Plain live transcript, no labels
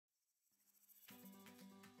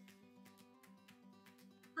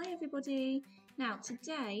everybody. Now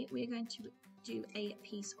today we're going to do a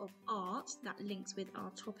piece of art that links with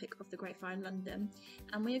our topic of the Great Fire of London,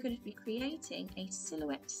 and we are going to be creating a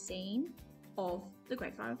silhouette scene of the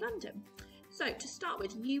Great Fire of London. So to start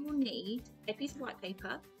with, you will need a piece of white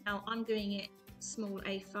paper. Now I'm doing it small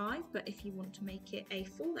A5, but if you want to make it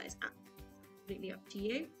A4, that is absolutely up to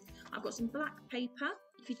you. I've got some black paper.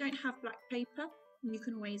 If you don't have black paper, you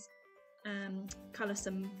can always colour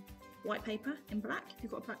some white paper in black if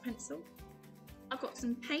you've got a black pencil. I've got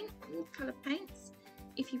some paint, watercolour paints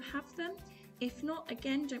if you have them. If not,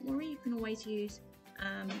 again, don't worry, you can always use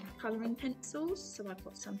colouring pencils. So I've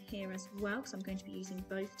got some here as well, because I'm going to be using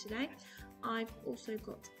both today. I've also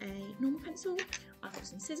got a normal pencil, I've got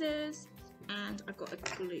some scissors, and I've got a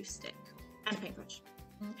glue stick and a paintbrush.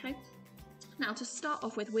 Okay, now to start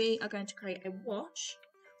off with, we are going to create a wash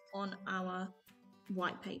on our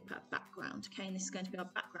white paper background. Okay, and this is going to be our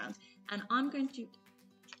background, and I'm going to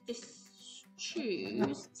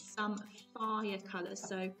choose some fire colours.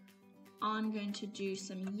 So I'm going to do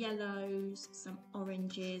some yellows, some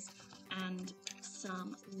oranges, and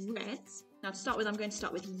some reds. Now to start with, I'm going to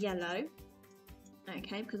start with yellow,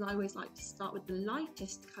 okay, because I always like to start with the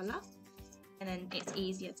lightest colour, and then it's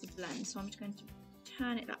easier to blend. So I'm just going to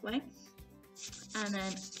turn it that way, and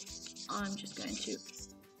then I'm just going to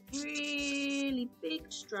really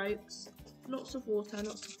big strokes, lots of water,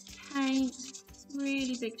 lots of paint,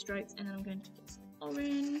 really big strokes, and then I'm going to get some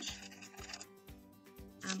orange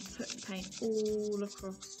and put the paint all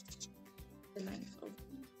across the length of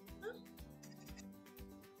them.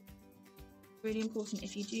 Really important,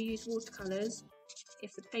 if you do use watercolours,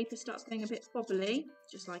 if the paper starts going a bit bobbly,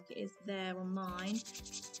 just like it is there on mine,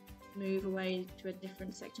 move away to a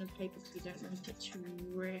different section of the paper because we don't want it to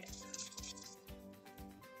rip.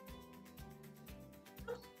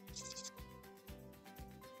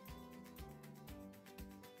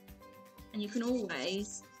 And you can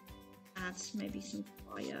always add maybe some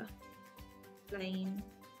fire flames.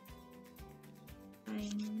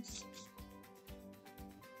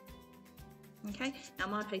 Okay, now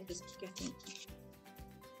my paper's getting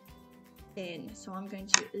thin, so I'm going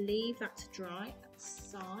to leave that to dry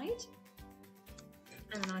outside,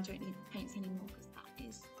 and then I don't need the paints anymore because that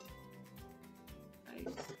is I'm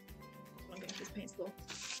going to use paints for.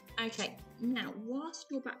 Okay, now whilst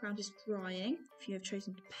your background is drying, if you have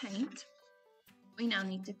chosen to paint, we now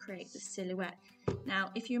need to create the silhouette.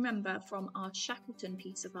 Now, if you remember from our Shackleton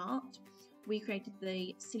piece of art, we created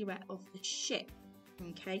the silhouette of the ship,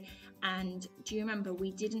 okay? And do you remember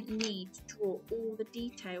we didn't need to draw all the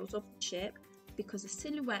details of the ship because the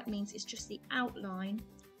silhouette means it's just the outline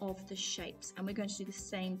of the shapes, and we're going to do the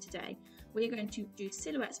same today. We're going to do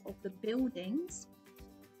silhouettes of the buildings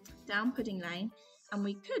down Pudding Lane, and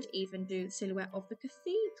we could even do the silhouette of the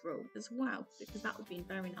cathedral as well, because that would be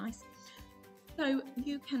very nice. So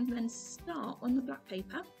you can then start on the black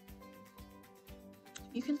paper,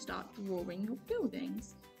 you can start drawing your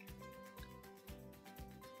buildings.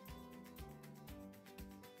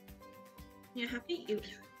 You're happy? You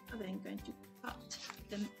are then going to cut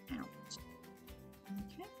them out.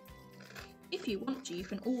 Okay. If you want to, you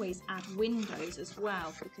can always add windows as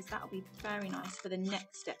well, because that will be very nice for the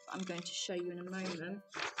next step that I'm going to show you in a moment.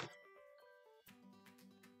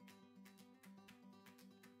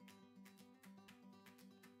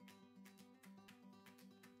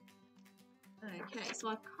 Okay, so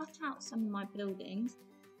I've cut out some of my buildings.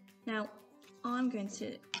 Now I'm going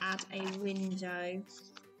to add a window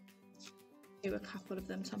to a couple of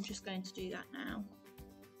them, so I'm just going to do that now.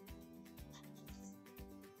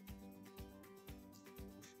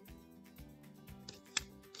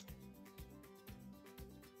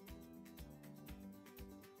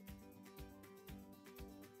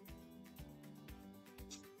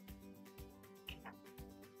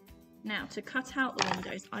 Now to cut out the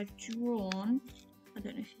windows, I've drawn, I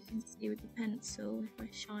don't know if you can see with the pencil, if I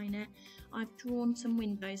shine it, I've drawn some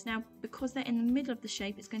windows. Now because they're in the middle of the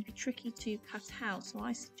shape, it's going to be tricky to cut out, so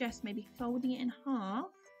I suggest maybe folding it in half,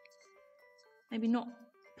 maybe not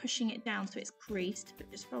pushing it down so it's creased,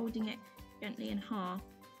 but just folding it gently in half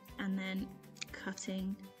and then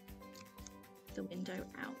cutting the window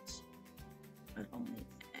out along the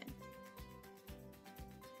edge.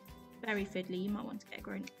 Very fiddly, you might want to get a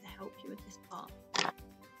grown-up to help you with this part.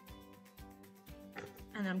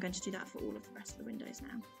 And I'm going to do that for all of the rest of the windows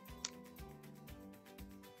now.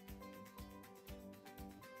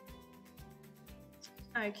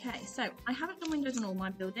 Okay, so I haven't done windows on all my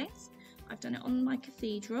buildings. I've done it on my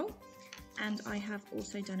cathedral, and I have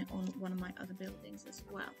also done it on one of my other buildings as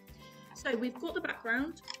well. So we've got the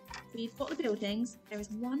background, we've got the buildings. There is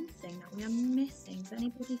one thing that we are missing. Does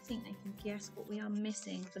anybody think they can guess what we are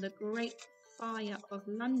missing for the Great Fire of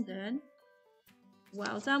London?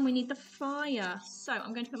 Well done, we need the fire. So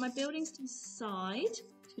I'm going to put my buildings to the side.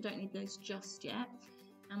 We don't need those just yet.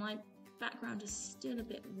 And my background is still a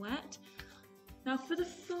bit wet. Now for the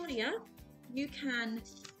fire, you can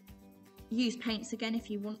use paints again if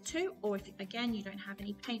you want to, or if again you don't have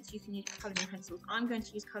any paints, you can use colouring pencils. I'm going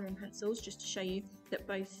to use colouring pencils just to show you that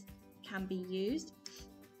both can be used.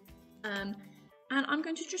 And I'm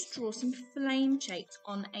going to just draw some flame shapes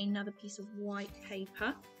on another piece of white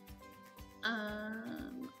paper.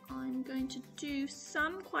 I'm going to do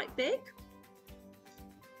some quite big.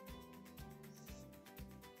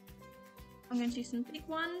 I'm going to do some big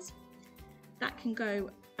ones that can go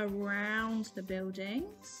around the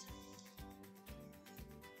buildings.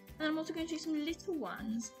 And I'm also going to do some little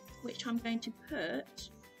ones, which I'm going to put,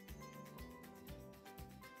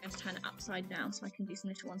 I'm going to turn it upside down so I can do some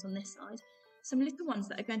little ones on this side. Some little ones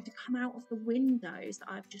that are going to come out of the windows that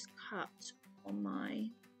I've just cut on my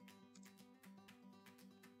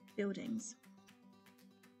buildings.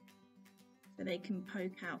 So they can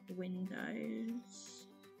poke out the windows.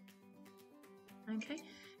 Okay,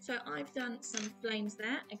 so I've done some flames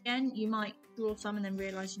there. Again, you might draw some and then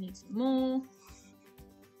realise you need some more.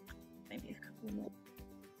 Maybe a couple more.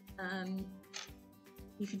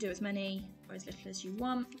 You can do as many or as little as you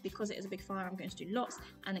want. Because it is a big fire, I'm going to do lots.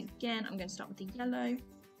 And again, I'm going to start with the yellow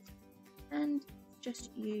and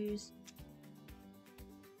just use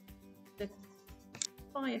the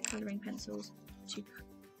fire colouring pencils to put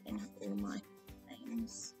in all my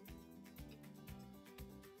flames.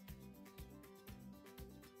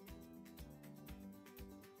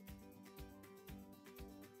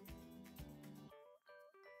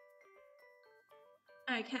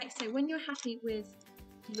 Okay, so when you're happy with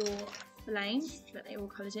your flames that they all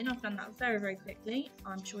coloured in, I've done that very, very quickly.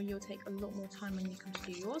 I'm sure you'll take a lot more time when you come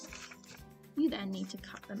to do yours. You then need to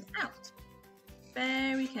cut them out.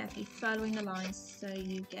 Very carefully following the lines so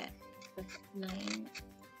you get the flame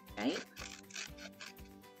shape.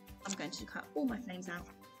 I'm going to cut all my flames out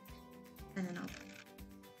and then I'll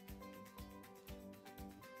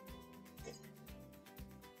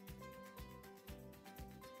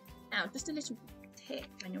now just a little tip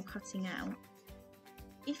when you're cutting out.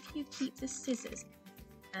 If you keep the scissors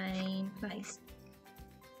in the same place,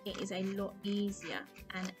 it is a lot easier,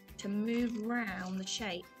 and to move around the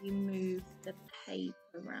shape you move the paper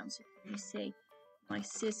around. So you see my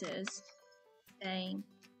scissors staying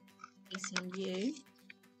facing you.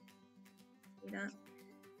 See that?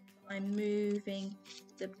 I'm moving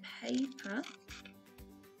the paper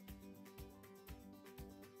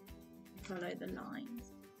to follow the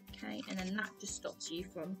lines. Okay, and then that just stops you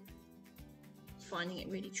from finding it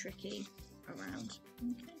really tricky around.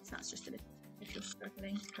 Okay, so that's just a little if you're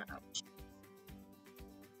struggling to cut out.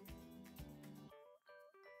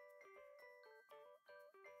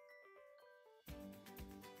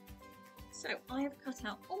 So I have cut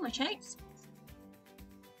out all my shapes.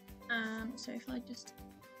 So if I just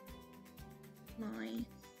my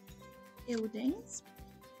buildings,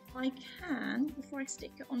 I can, before I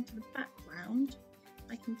stick it onto the background,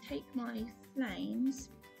 I can take my flames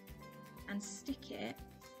and stick it,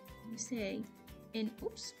 you see, in,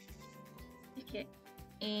 oops, stick it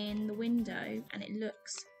in the window and it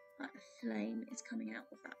looks like the flame is coming out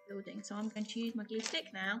of that building. So I'm going to use my glue stick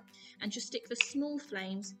now and just stick the small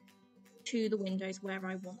flames to the windows where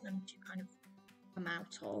I want them to kind of come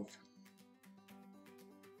out of.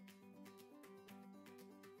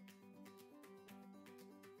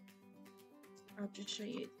 I'll just show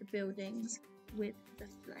you the buildings with the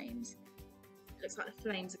flames. It looks like the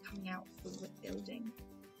flames are coming out from the building.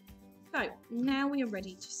 So now we are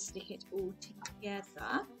ready to stick it all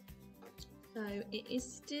together. So it is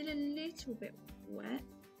still a little bit wet.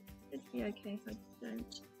 Should be okay if I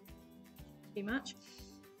don't too much.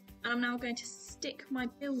 And I'm now going to stick my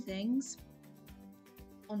buildings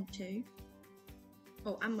onto,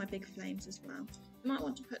 oh, and my big flames as well. You might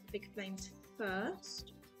want to put the big flames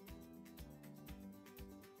first.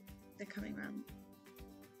 They're coming around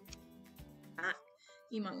back.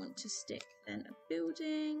 You might want to stick then a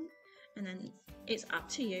building, and then it's up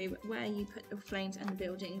to you where you put the flames and the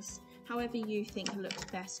buildings, however you think looks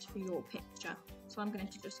best for your picture. So I'm going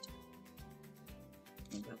to just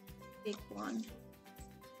make a big one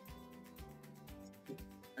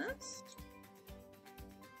first.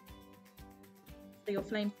 So your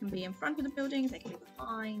flames can be in front of the buildings, they can be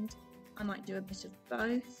behind. I might do a bit of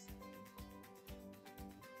both.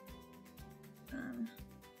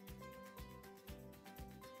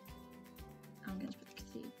 I'm going to put the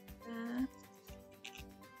key there.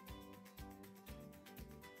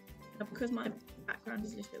 Now, because my background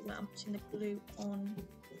is a little bit wet, I'm putting the glue on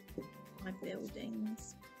my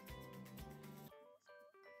buildings.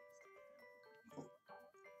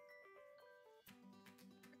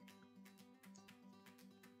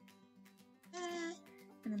 There,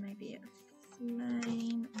 and then maybe a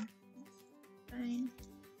flame.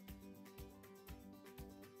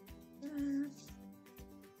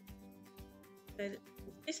 So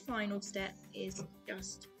this final step is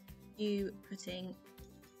just you putting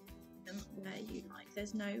them where you like.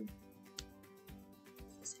 There's no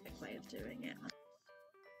specific way of doing it.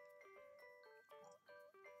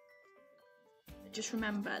 But just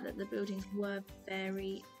remember that the buildings were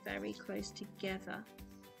very, very close together.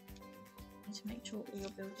 You need to make sure all your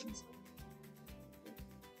buildings are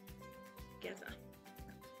together.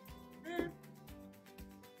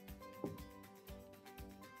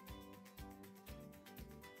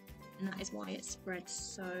 And that is why it spreads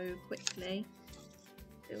so quickly.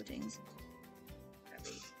 Buildings.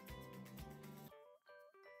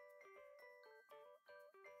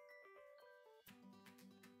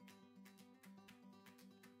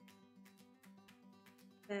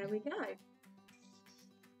 There we go.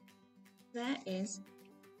 There is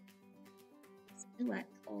a silhouette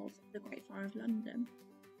of the Great Fire of London.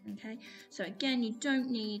 Okay, so again, you don't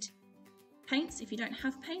need paints. If you don't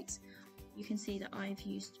have paints, you can see that I've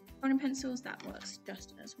used coloring pencils. That works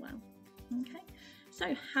just as well. Okay,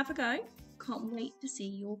 so have a go. Can't wait to see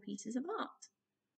your pieces of art.